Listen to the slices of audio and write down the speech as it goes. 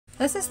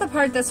This is the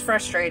part that's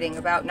frustrating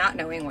about not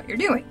knowing what you're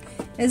doing,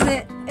 is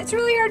that it's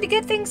really hard to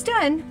get things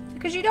done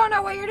because you don't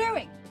know what you're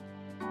doing.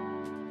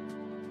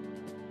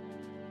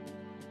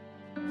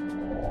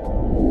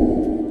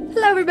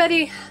 Hello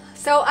everybody.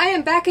 So I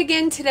am back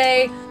again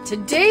today.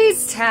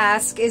 Today's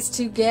task is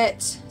to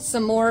get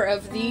some more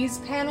of these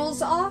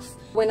panels off.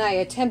 When I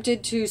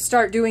attempted to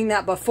start doing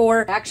that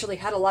before, I actually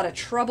had a lot of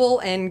trouble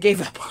and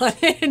gave up on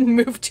it and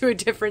moved to a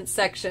different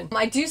section.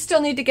 I do still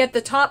need to get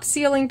the top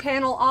ceiling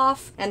panel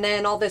off, and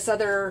then all this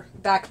other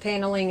back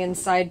paneling and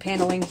side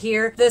paneling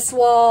here. This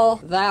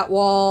wall, that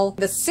wall,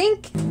 the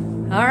sink.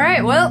 All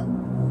right, well,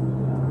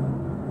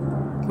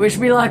 wish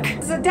me luck.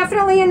 So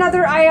definitely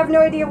another I have no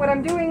idea what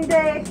I'm doing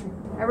day.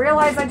 I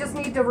realize I just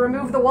need to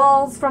remove the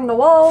walls from the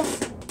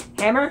walls.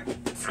 Hammer,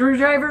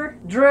 screwdriver,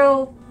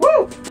 drill,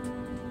 woo!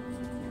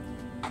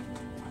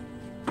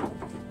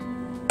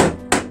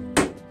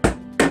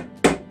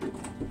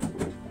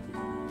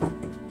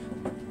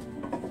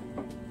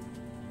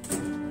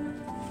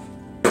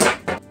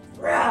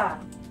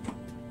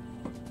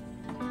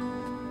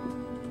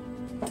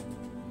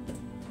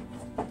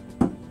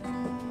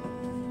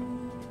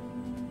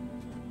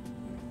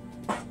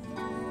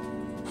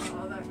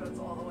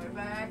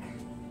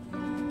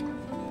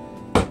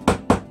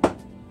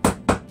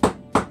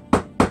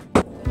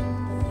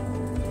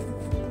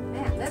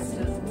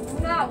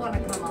 Want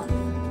to come on.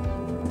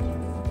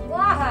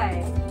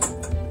 Why?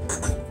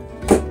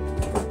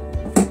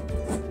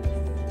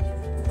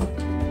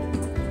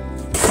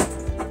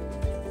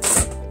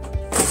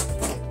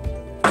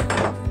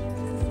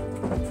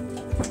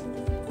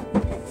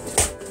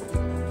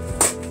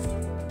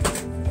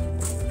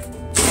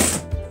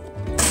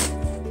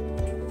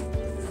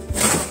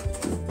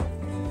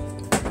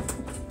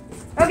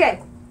 Okay,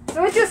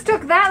 so it just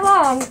took that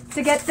long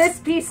to get this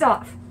piece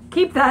off.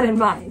 Keep that in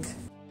mind.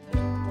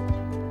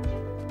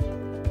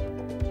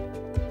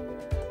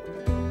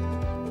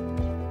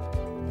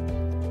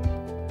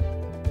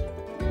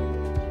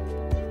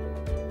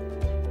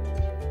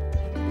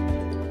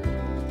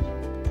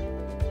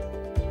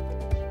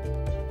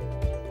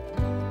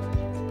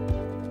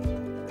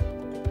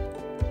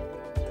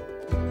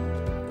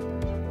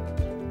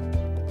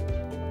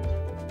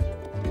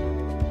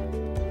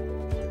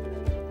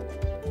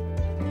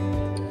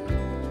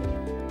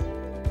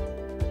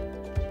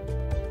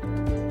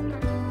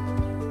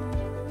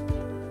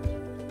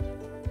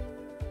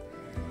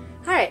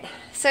 Alright,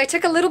 so I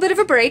took a little bit of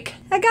a break.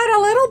 I got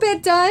a little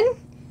bit done.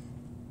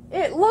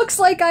 It looks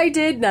like I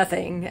did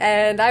nothing,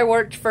 and I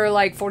worked for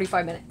like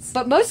 45 minutes.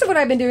 But most of what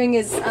I've been doing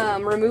is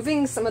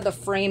removing some of the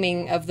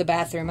framing of the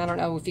bathroom. I don't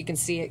know if you can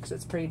see it because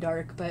it's pretty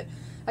dark, but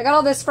I got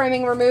all this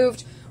framing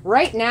removed.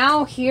 Right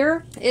now,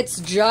 here,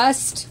 it's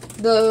just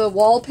the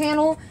wall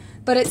panel,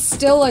 but it's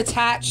still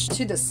attached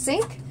to the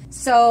sink.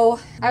 So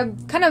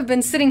I've kind of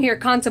been sitting here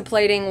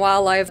contemplating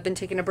while I've been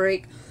taking a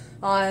break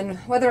on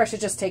whether I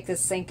should just take this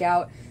sink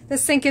out.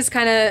 This sink is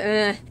kind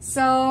of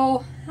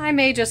so I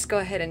may just go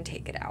ahead and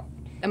take it out.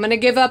 I'm gonna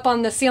give up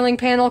on the ceiling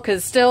panel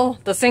because still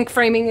the sink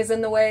framing is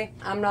in the way.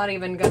 I'm not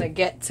even gonna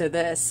get to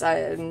this.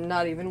 I'm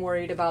not even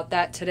worried about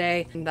that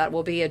today. That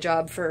will be a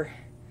job for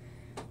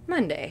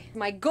Monday.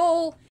 My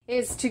goal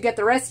is to get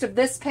the rest of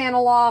this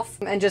panel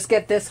off and just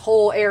get this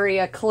whole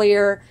area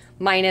clear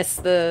minus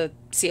the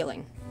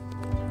ceiling.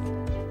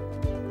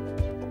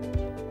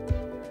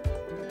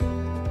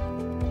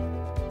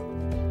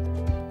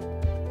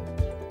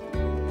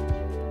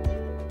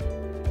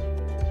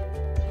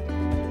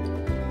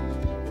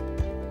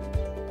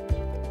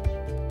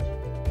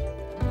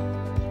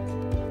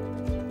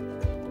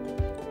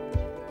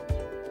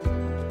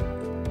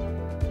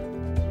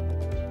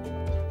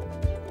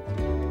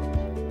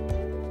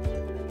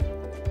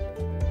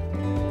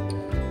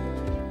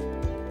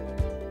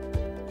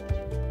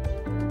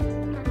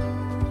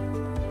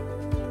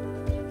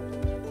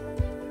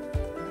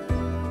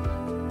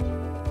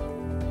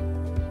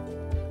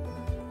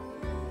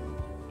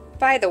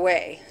 By the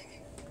way,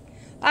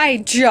 I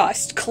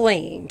just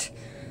cleaned.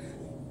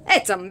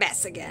 It's a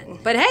mess again.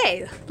 But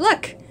hey,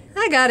 look,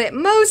 I got it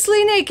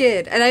mostly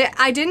naked. And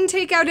I didn't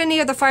take out any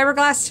of the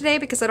fiberglass today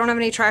because I don't have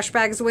any trash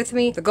bags with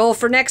me. The goal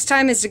for next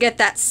time is to get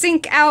that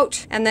sink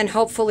out and then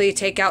hopefully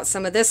take out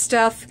some of this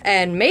stuff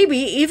and maybe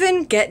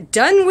even get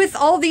done with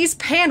all these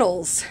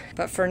panels.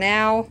 But for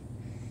now,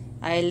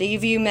 I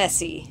leave you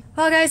messy.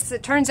 Well guys,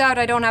 it turns out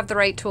I don't have the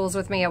right tools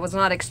with me. I was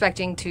not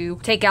expecting to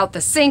take out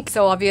the sink,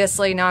 so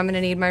obviously now I'm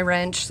gonna need my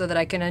wrench so that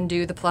I can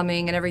undo the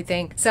plumbing and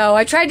everything. So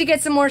I tried to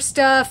get some more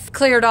stuff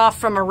cleared off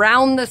from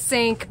around the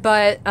sink,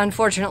 but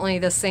unfortunately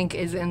the sink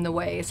is in the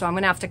way. So I'm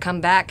gonna have to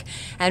come back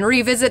and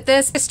revisit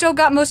this. I still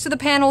got most of the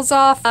panels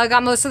off. I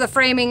got most of the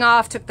framing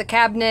off, took the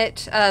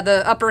cabinet,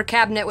 the upper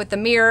cabinet with the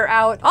mirror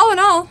out. All in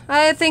all,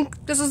 I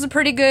think this was a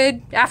pretty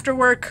good after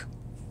work,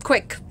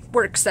 quick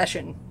work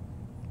session.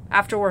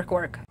 After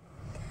work.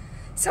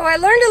 So I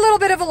learned a little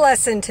bit of a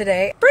lesson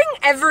today. Bring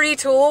every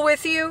tool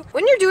with you.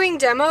 When you're doing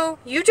demo,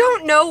 you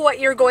don't know what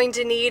you're going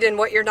to need and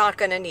what you're not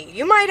going to need.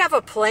 You might have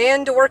a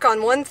plan to work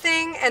on one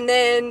thing and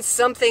then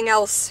something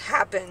else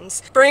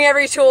happens. Bring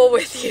every tool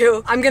with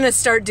you. I'm going to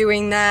start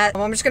doing that.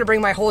 I'm just going to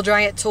bring my whole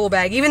giant tool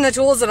bag, even the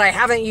tools that I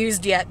haven't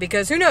used yet,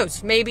 because who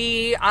knows,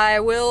 maybe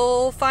I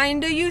will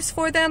find a use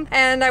for them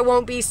and I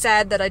won't be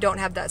sad that I don't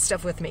have that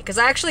stuff with me, because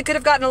I actually could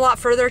have gotten a lot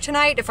further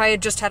tonight if I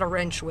had just had a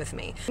wrench with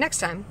me. Next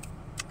time,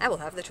 I will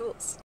have the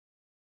tools.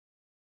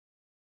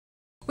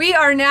 We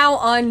are now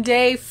on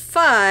day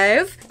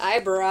 5. I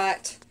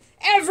brought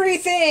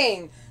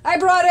everything! I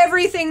brought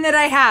everything that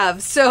I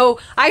have, so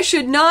I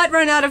should not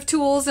run out of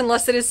tools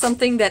unless it is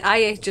something that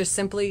I just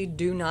simply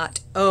do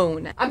not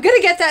own. I'm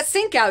gonna get that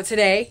sink out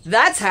today.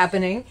 That's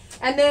happening.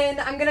 And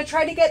then I'm gonna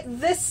try to get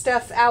this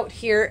stuff out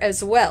here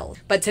as well.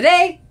 But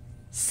today,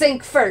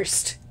 sink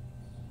first.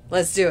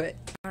 Let's do it.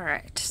 All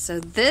right, so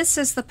this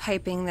is the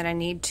piping that I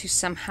need to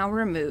somehow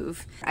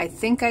remove. I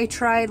think I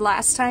tried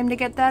last time to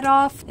get that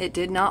off. It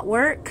did not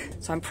work,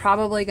 so I'm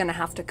probably gonna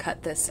have to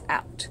cut this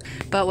out.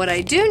 But what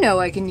I do know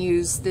I can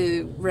use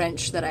the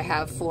wrench that I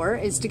have for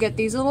is to get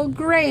these little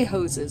gray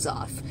hoses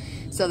off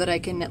so that I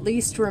can at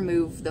least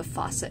remove the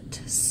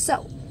faucet.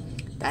 So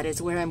that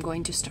is where I'm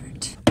going to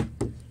start.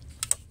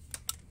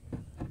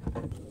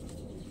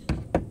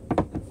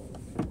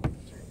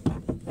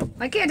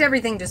 Why can't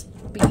everything just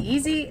be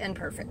easy and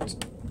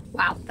perfect?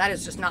 Wow, that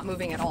is just not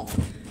moving at all.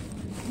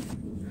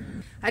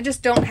 I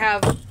just don't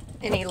have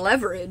any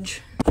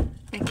leverage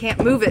and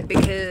can't move it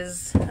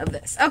because of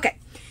this. Okay,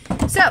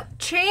 so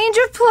change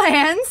of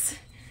plans.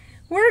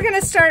 We're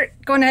gonna start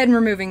going ahead and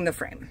removing the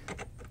frame.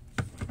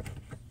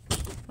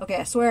 Okay,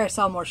 I swear I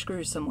saw more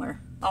screws somewhere.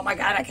 Oh my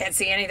God, I can't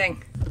see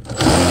anything.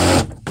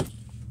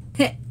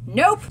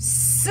 Nope,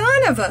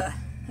 son of a...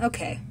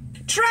 Okay,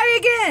 try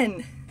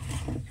again.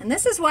 And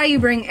this is why you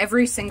bring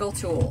every single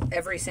tool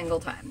every single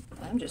time.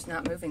 I'm just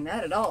not moving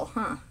that at all,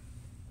 huh?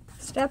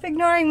 Stop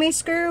ignoring me,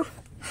 screw.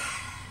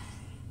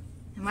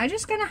 Am I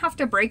just gonna have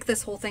to break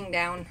this whole thing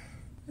down?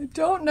 I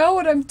don't know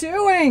what I'm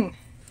doing.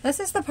 This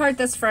is the part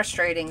that's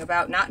frustrating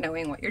about not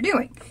knowing what you're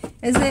doing,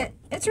 is that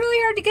it's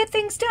really hard to get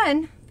things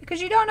done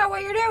because you don't know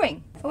what you're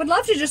doing. I would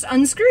love to just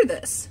unscrew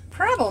this.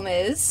 Problem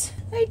is,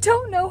 I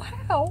don't know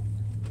how.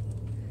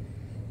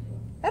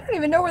 I don't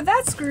even know where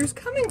that screw's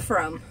coming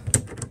from.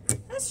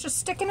 That's just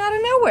sticking out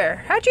of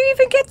nowhere. How'd you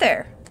even get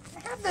there?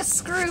 I have this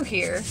screw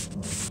here,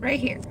 right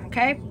here,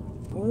 okay?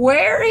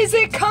 Where is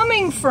it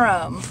coming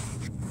from?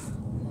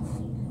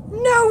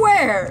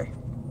 Nowhere.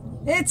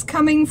 It's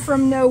coming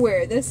from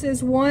nowhere. This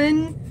is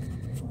one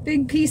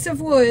big piece of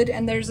wood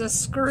and there's a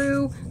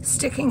screw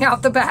sticking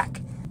out the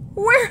back.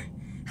 Where?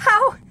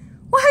 How?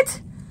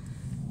 What?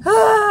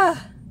 I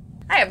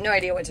have no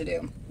idea what to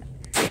do.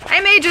 I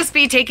may just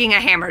be taking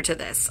a hammer to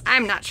this.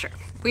 I'm not sure.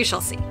 We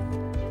shall see.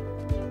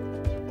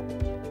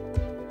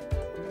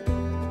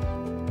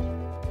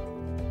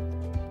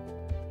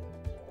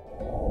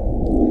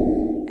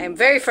 I'm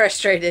very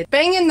frustrated.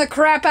 Banging the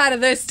crap out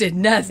of this did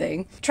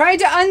nothing. Tried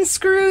to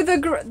unscrew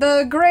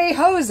the gray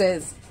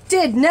hoses.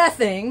 Did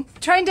nothing.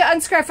 Trying to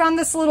unscrew, I found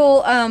this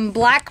little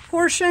black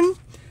portion.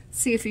 Let's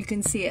see if you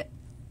can see it.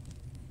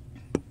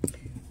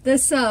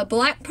 This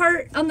black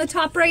part on the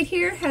top right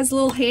here has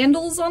little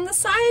handles on the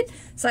side.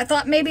 So I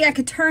thought maybe I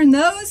could turn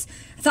those.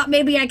 I thought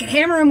maybe I could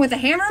hammer them with a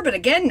hammer, but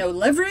again, no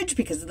leverage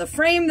because of the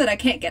frame that I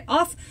can't get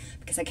off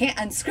because I can't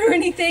unscrew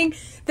anything.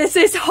 This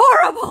is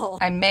horrible.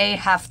 I may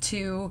have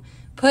to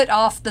put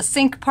off the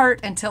sink part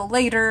until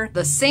later.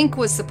 The sink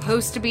was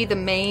supposed to be the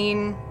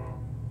main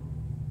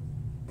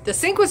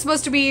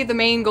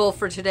goal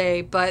for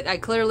today, but I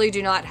clearly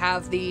do not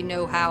have the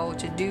know-how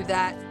to do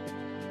that.